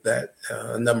 Renovated that,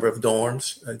 a number of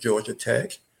dorms, Georgia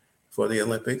Tech for the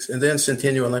Olympics, and then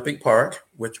Centennial Olympic Park,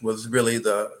 which was really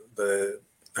the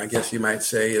I guess you might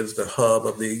say is the hub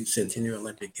of the Centennial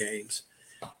Olympic Games,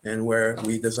 and where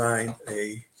we designed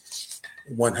a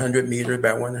 100 meter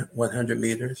by 100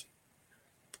 meters,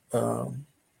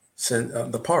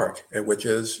 the park, which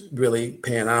is really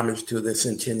paying homage to the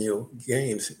Centennial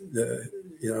Games, the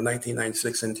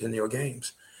 1996 Centennial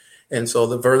Games. And so all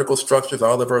the vertical structures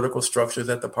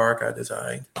at the park I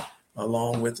designed,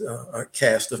 along with a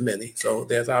cast of many. So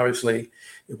there's obviously,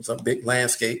 it was a big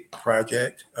landscape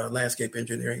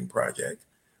engineering project,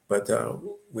 but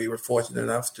we were fortunate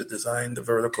enough to design the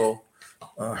vertical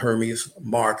Hermes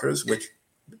markers, which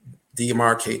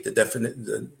demarcate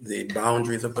the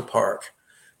boundaries of the park.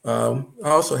 I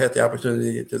also had the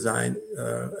opportunity to design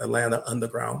Atlanta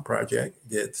Underground project,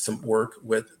 did some work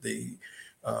with the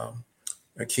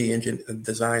key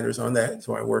designers on that.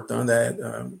 So I worked on that,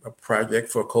 a project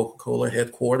for Coca-Cola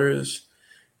headquarters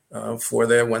for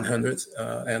their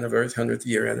 100th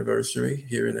year anniversary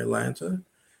here in Atlanta.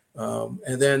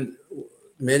 And then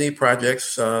many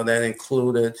projects that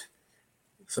included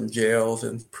some jails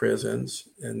and prisons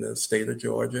in the state of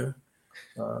Georgia.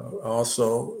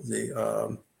 Also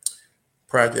the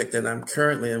project that I'm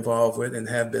currently involved with and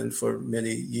have been for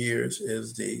many years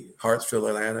is the Hartsfield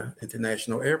Atlanta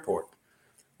International Airport.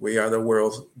 We are the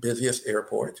world's busiest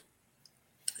airport,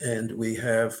 and we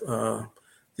have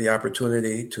the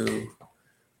opportunity to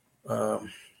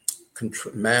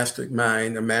master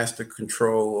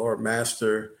control or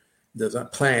master design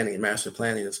planning. Master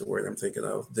planning is the word I'm thinking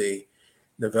of, the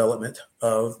development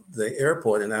of the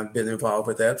airport. And I've been involved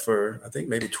with that for, I think,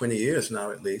 maybe 20 years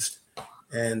now at least.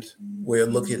 And we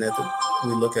look at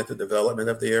the development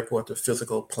of the airport, the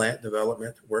physical plant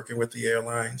development, working with the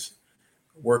airlines,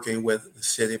 working with the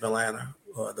city of Atlanta,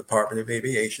 Department of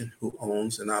Aviation, who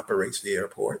owns and operates the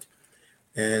airport,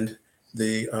 and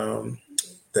the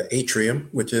atrium,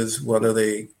 which is one of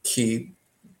the key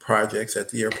projects at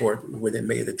the airport when it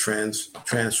made a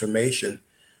transformation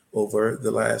over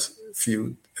the last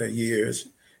few years,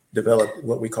 developed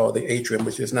what we call the atrium,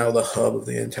 which is now the hub of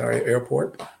the entire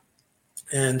airport.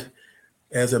 And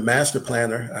as a master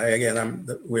planner,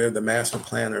 we're the master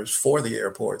planners for the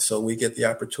airport. So we get the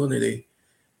opportunity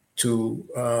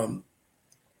to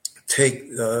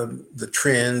take the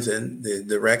trends and the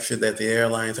direction that the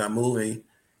airlines are moving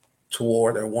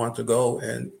toward or want to go,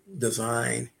 and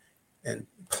design and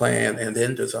plan and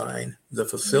then design the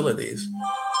facilities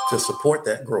to support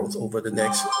that growth over the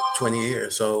next 20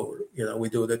 years. So, we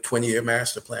do the 20-year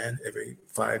master plan every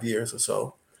 5 years or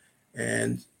so.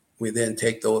 And we then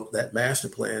take that master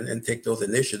plan and take those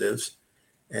initiatives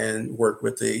and work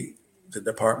with the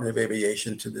Department of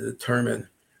Aviation to determine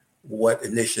what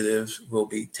initiatives will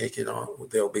be taken on,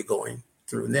 they'll be going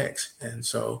through next. And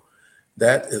so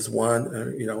that is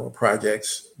one,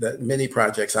 many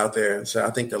projects out there. And so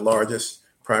I think the largest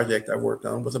project I worked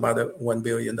on was about $1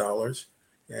 billion.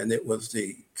 And it was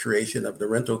the creation of the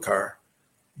rental car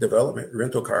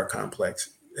complex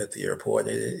at the airport.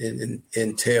 It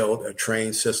entailed a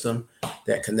train system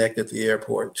that connected the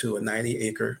airport to a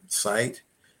 90-acre site,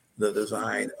 the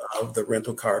design of the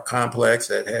rental car complex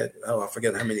that had, I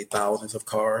forget how many thousands of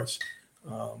cars.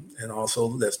 And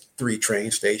also there's 3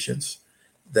 train stations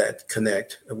that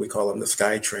connect, we call them the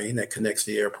Sky Train, that connects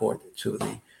the airport to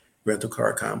the rental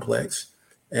car complex.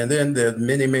 And then there are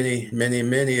many, many, many,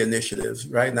 many initiatives.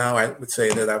 Right now, I would say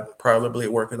that I'm probably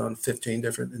working on 15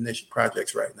 different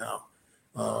projects right now,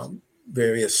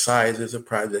 various sizes of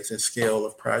projects and scale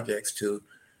of projects to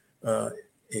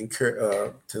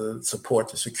support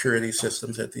the security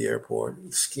systems at the airport,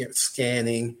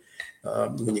 scanning.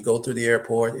 When you go through the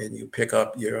airport and you pick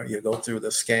up you go through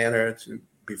the scanner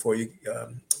before you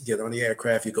get on the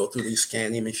aircraft, you go through these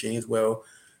scanning machines. Well,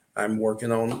 I'm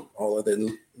working on all of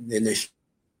the initiatives.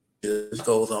 It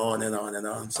goes on and on and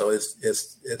on. So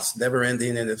it's never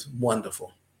ending, and it's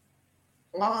wonderful.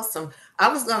 Awesome.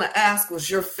 I was going to ask,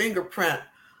 was your fingerprint,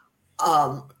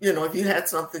 if you had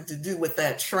something to do with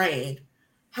that train,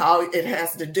 how it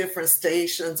has the different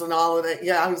stations and all of that.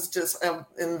 Yeah, I was just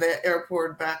in the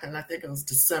airport back in, I think it was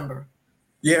December.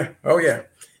 Yeah. Oh, yeah.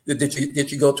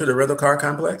 Did you go to the rental car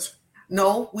complex?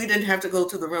 No, we didn't have to go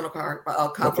to the rental car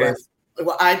complex. Okay.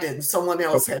 Well, I didn't. Someone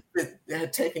else had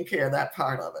taken care of that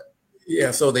part of it.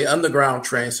 Yeah, so the underground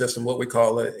train system, what we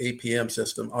call the APM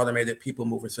system, automated people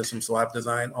mover system. So I've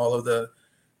designed all of the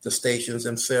stations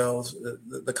themselves,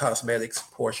 the cosmetics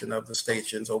portion of the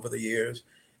stations over the years,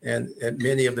 and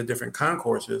many of the different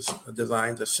concourses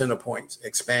designed the center points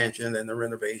expansion and the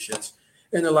renovations,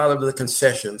 and a lot of the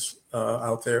concessions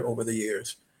out there over the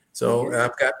years. So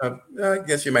I've got, I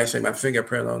guess you might say, my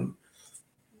fingerprint on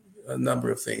a number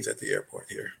of things at the airport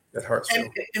here at Hartsfield.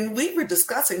 And we were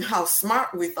discussing how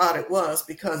smart we thought it was,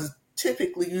 because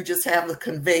typically you just have the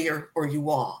conveyor or you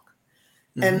walk.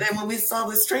 Mm-hmm. And then when we saw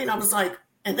this train, I was like,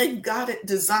 and they got it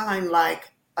designed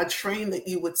like a train that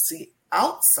you would see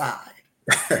outside.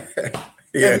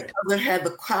 Yeah. And it had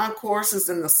the concourses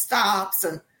and the stops.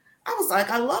 And I was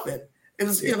like, I love it. It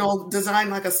was,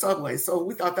 designed like a subway. So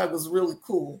we thought that was really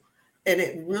cool. And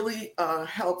it really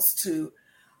helps to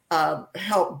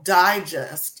help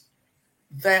digest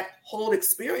that whole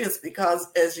experience, because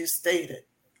as you stated,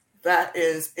 that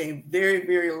is a very,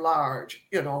 very large,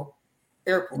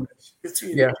 airport. It's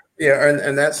huge. Yeah,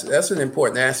 and that's an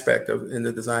important aspect in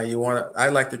the design. I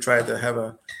like to try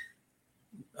to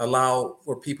allow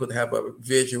for people to have a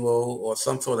visual or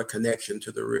some sort of connection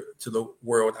to the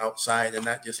world outside, and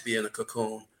not just be in a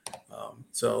cocoon.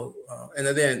 And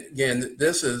then again,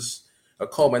 this is a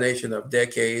culmination of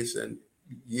decades and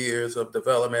years of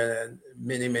development, and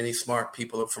many, many smart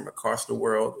people from across the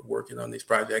world working on these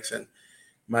projects. And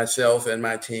myself and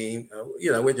my team,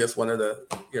 we're just one of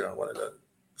the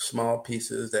small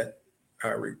pieces that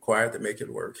are required to make it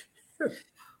work.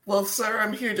 Well, sir,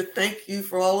 I'm here to thank you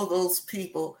for all of those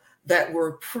people that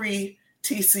were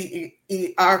pre-TCE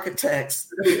architects,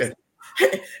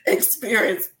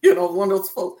 experience, one of those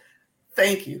folks.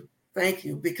 Thank you,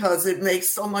 because it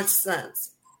makes so much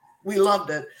sense. We loved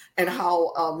it. And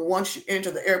how once you enter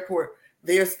the airport,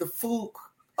 there's the food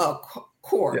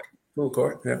court. Yeah, food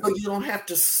court, yeah. So you don't have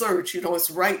to search. It's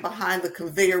right behind the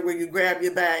conveyor where you grab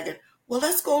your bag and, well,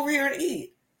 let's go over here and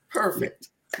eat. Perfect.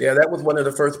 Yeah, that was one of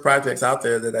the first projects out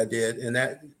there that I did. And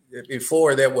that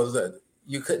before there was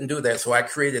you couldn't do that. So I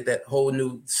created that whole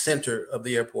new center of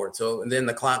the airport. So, and then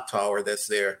the clock tower that's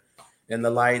there, and the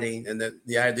lighting, and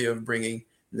the idea of bringing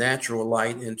natural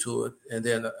light into it, and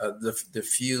then a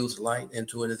diffused light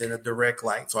into it, and then a direct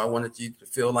light. So I wanted you to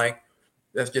feel like,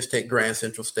 let's just take Grand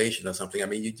Central Station or something. I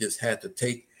mean, you just had to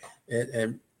take it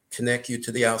and connect you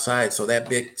to the outside. So that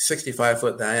big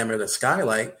 65-foot diameter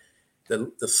skylight,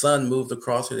 the sun moved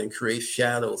across it and creates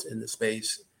shadows in the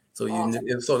space. So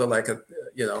it's sort of like a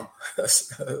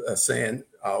sand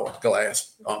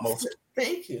hourglass almost.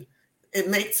 Thank you. It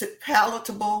makes it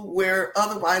palatable, where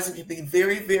otherwise it can be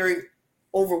very, very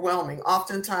overwhelming.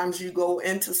 Oftentimes you go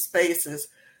into spaces,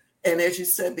 and as you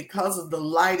said, because of the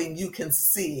lighting, you can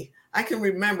see. I can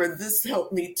remember this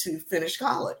helped me to finish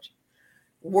college,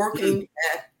 working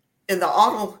in the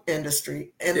auto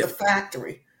industry, in the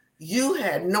factory. You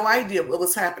had no idea what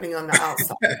was happening on the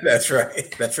outside. That's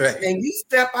right. That's right. And you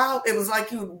step out, it was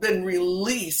like you'd been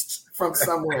released from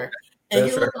somewhere. And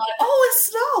you were like, oh, it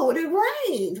snowed, it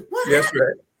rained. What happened?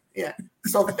 Right. Yeah.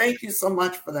 So thank you so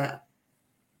much for that.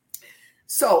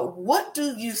 So what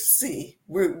do you see?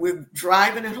 We're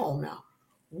driving it home now.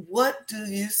 What do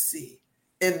you see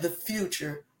in the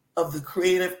future of the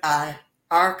Creative Eye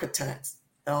Architects,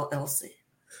 LLC?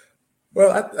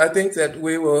 Well, I think that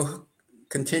we will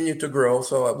continue to grow.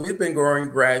 So we've been growing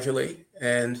gradually,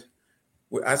 and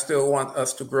I still want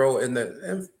us to grow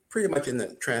and pretty much in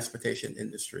the transportation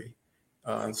industry.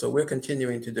 So we're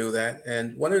continuing to do that.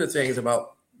 And one of the things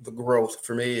about the growth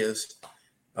for me is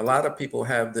a lot of people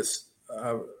have this,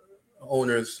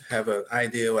 owners have an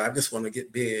idea, well, I just want to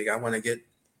get big. I want to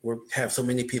have so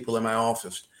many people in my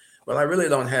office. Well, I really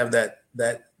don't have that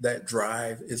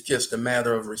drive. It's just a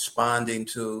matter of responding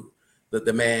to the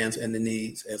demands and the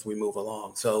needs as we move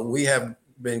along. So we have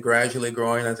been gradually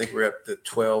growing. I think we're up to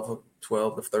 12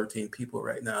 to 13 people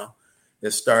right now.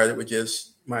 It started with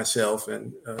just myself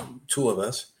and two of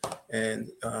us. And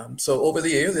so over the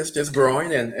years, it's just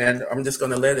growing, and I'm just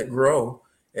going to let it grow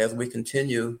as we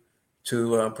continue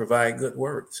to provide good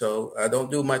work. So I don't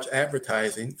do much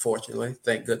advertising, fortunately.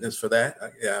 Thank goodness for that.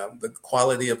 The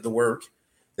quality of the work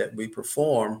that we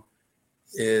perform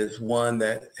is one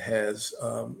that has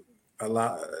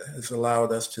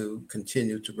allowed us to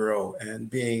continue to grow. And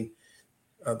being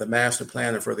the master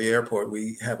planner for the airport,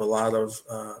 we have a lot of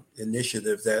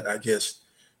initiatives that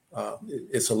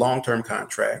it's a long-term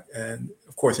contract. And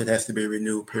of course it has to be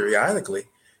renewed periodically,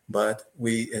 but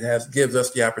it gives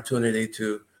us the opportunity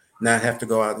to not have to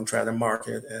go out and try to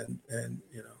market and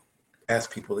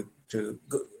ask people to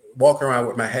walk around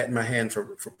with my hat in my hand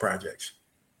for projects.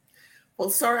 Well,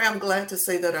 sir, I'm glad to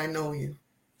say that I know you.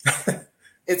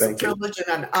 It's a privilege and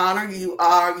an honor. You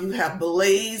have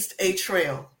blazed a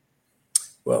trail.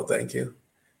 Well, thank you.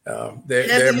 What's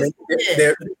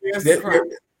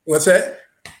that?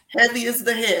 Heavy is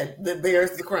the head that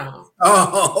bears the crown.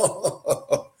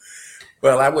 Oh,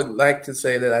 well, I would like to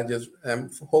say that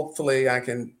hopefully I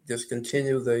can just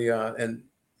continue and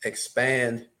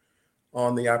expand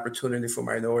on the opportunity for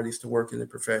minorities to work in the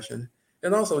profession,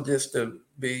 and also just to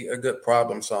be a good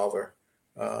problem solver.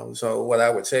 So what I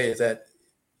would say is that,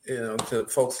 to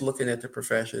folks looking at the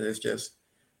profession is just,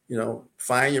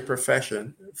 find your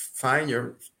profession, find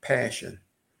your passion,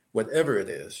 whatever it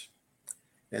is,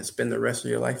 and spend the rest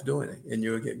of your life doing it, and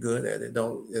you'll get good at it.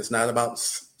 It's not about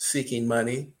seeking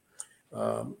money.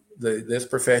 This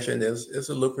profession is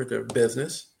a lucrative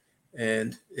business,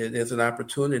 and it is an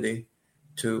opportunity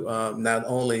to not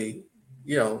only,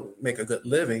 make a good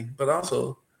living, but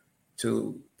also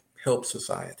to help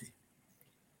society.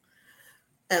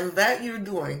 And that you're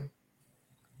doing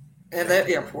at that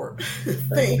airport.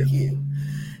 Thank you.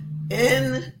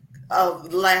 And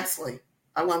lastly,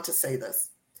 I want to say this.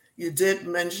 You did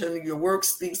mention your work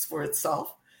speaks for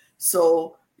itself.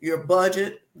 So your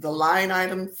budget, the line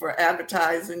item for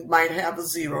advertising might have a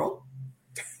zero,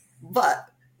 but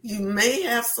you may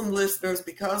have some listeners,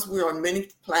 because we're on many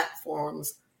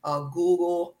platforms,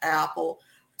 Google, Apple,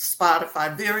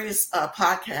 Spotify, various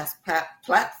podcast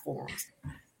platforms.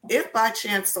 If by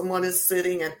chance someone is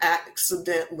sitting and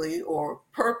accidentally or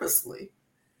purposely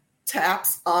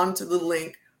taps onto the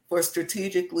link for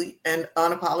strategically and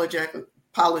unapologetically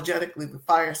with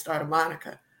Firestarter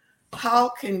Monica, how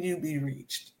can you be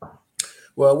reached?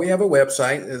 Well, we have a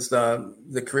website. It's the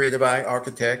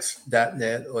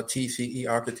creativeeyearchitects.net or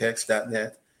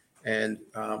tcearchitects.net. And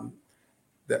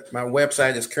my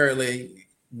website is currently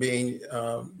being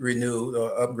renewed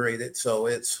or upgraded. So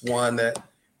it's one that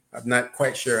I'm not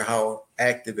quite sure how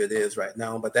active it is right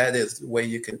now, but that is the way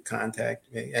you can contact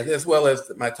me. And as well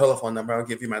as my telephone number, I'll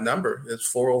give you my number.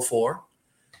 It's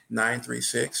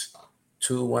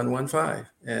 404-936-2115.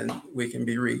 And we can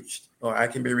be reached, or I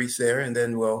can be reached there, and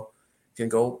then can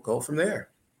go from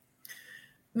there.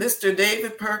 Mr.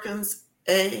 David Perkins,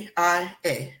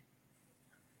 AIA,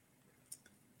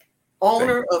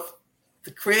 owner of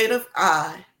the Creative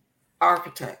Eye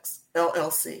Architects,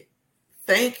 LLC.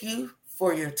 Thank you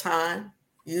for your time.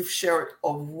 You've shared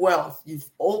a wealth. You've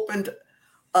opened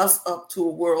us up to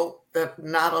a world that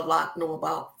not a lot know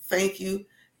about. Thank you.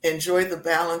 Enjoy the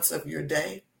balance of your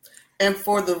day. And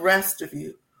for the rest of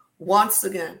you, once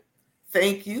again,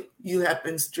 thank you. You have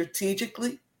been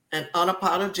strategically and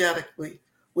unapologetically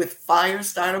with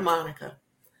Firestarter Monica.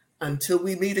 Until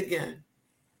we meet again,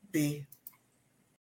 be